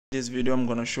This video I'm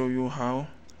going to show you how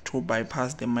to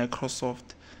bypass the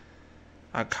Microsoft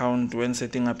account when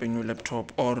setting up a new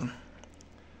laptop, or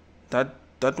that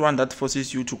one that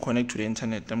forces you to connect to the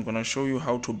internet. I'm going to show you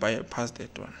how to bypass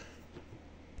that one.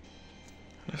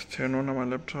 Let's turn on our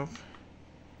laptop.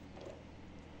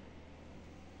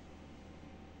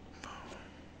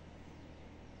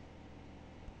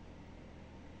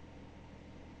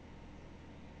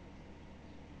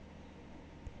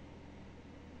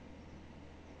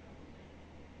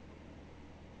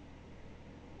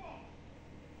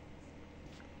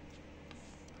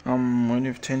 When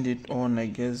you've turned it on, I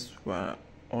guess we're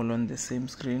all on the same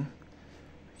screen.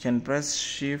 You can press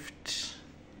Shift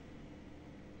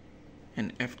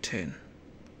and F10.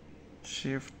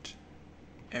 Shift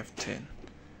F10.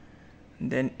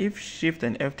 Then if Shift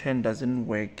and F10 doesn't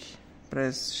work,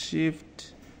 press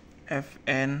Shift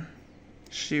FN,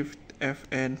 Shift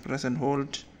FN, press and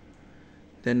hold,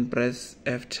 then press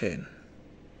F10.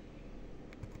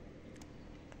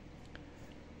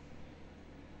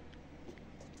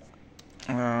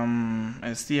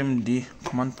 A CMD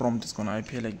command prompt is gonna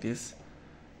appear like this.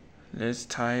 Let's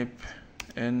type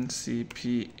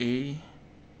ncpa.cpl.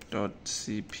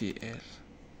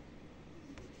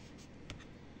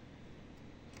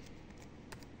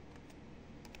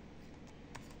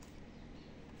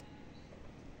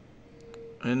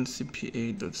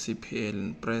 ncpa.cpl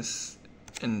and press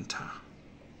enter.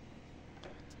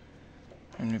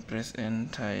 When we press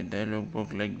enter, a dialog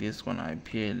box like this gonna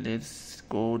appear. Let's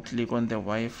go click on the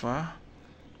Wi-Fi,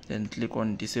 then click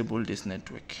on disable this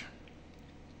network.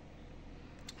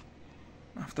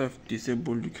 After I've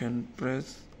disabled, you can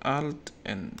press Alt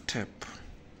and Tab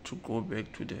to go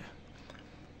back to the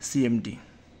CMD.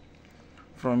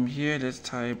 From here, let's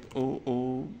type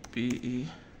OOBE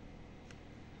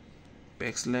 /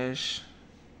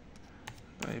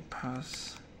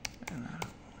 bypass, and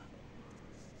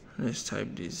let's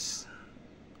type this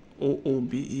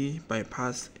OOBE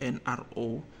bypass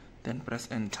NRO, then press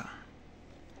enter.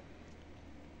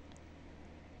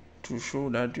 To show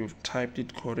that you've typed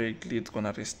it correctly, it's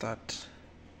gonna restart.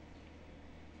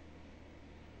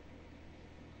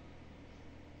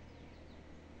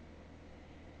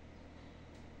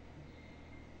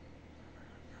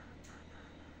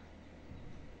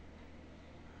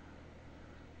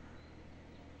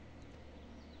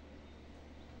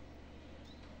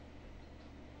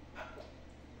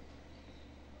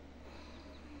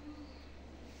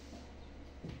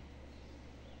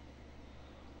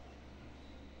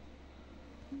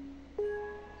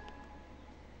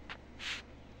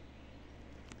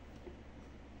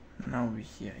 Now we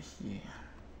here.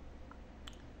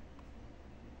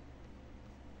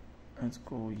 Let's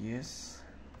go yes.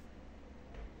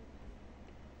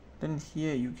 Then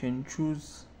here you can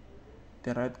choose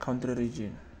the right country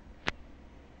region.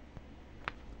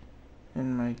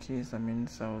 In my case, I'm in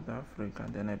South Africa.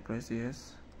 Then I press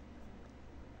yes.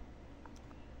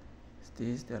 Is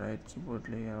this the right keyboard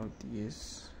layout?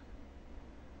 Yes.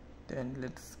 Then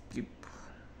let's skip.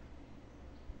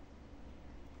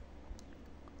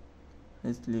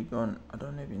 Let's click on I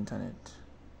don't have internet.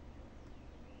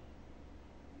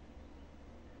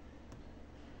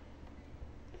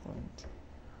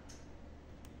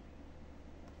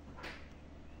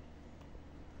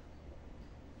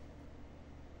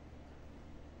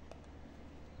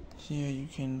 Here you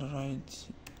can write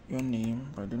your name,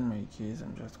 but in my case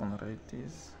I'm just gonna write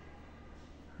this.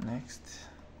 Next.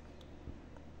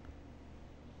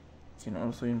 You can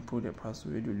also input a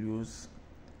password you'll use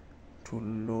to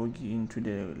log into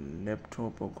the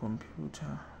laptop or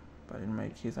computer, but in my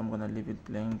case I'm gonna leave it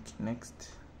blank.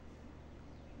 Next,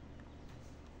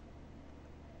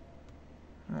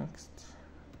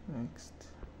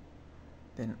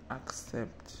 then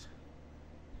accept.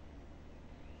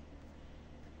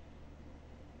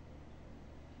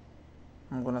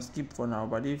 I'm gonna skip for now,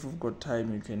 but if you've got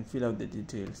time you can fill out the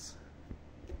details.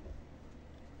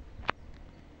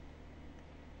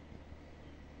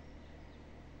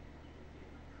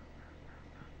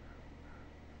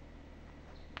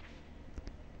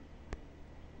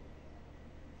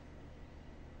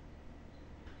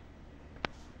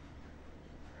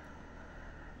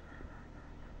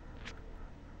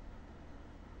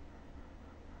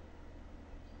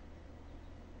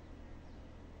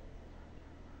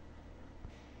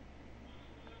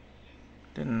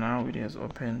 Then now it has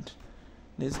opened.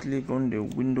 Let's click on the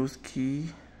Windows key,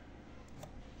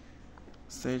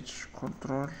 search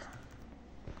control,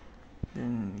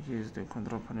 then here's the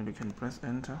control panel. You can press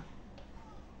enter.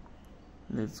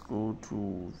 Let's go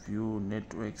to view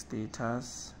network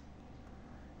status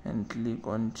and click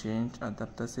on change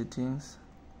adapter settings.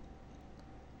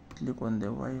 click on the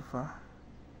Wi-Fi,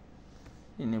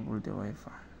 enable the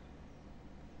Wi-Fi.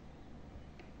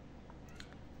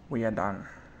 We are done.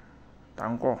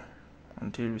 Thank you.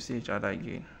 Until we see each other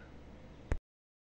again.